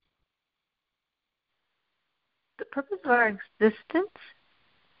purpose of our existence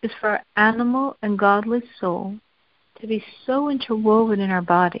is for our animal and godly soul to be so interwoven in our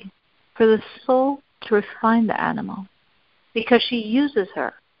body, for the soul to refine the animal, because she uses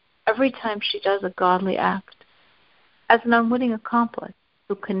her every time she does a godly act as an unwitting accomplice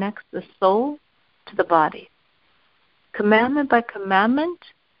who connects the soul to the body. Commandment by commandment,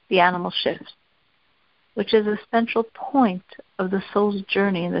 the animal shifts, which is a central point of the soul's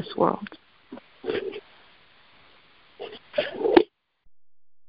journey in this world.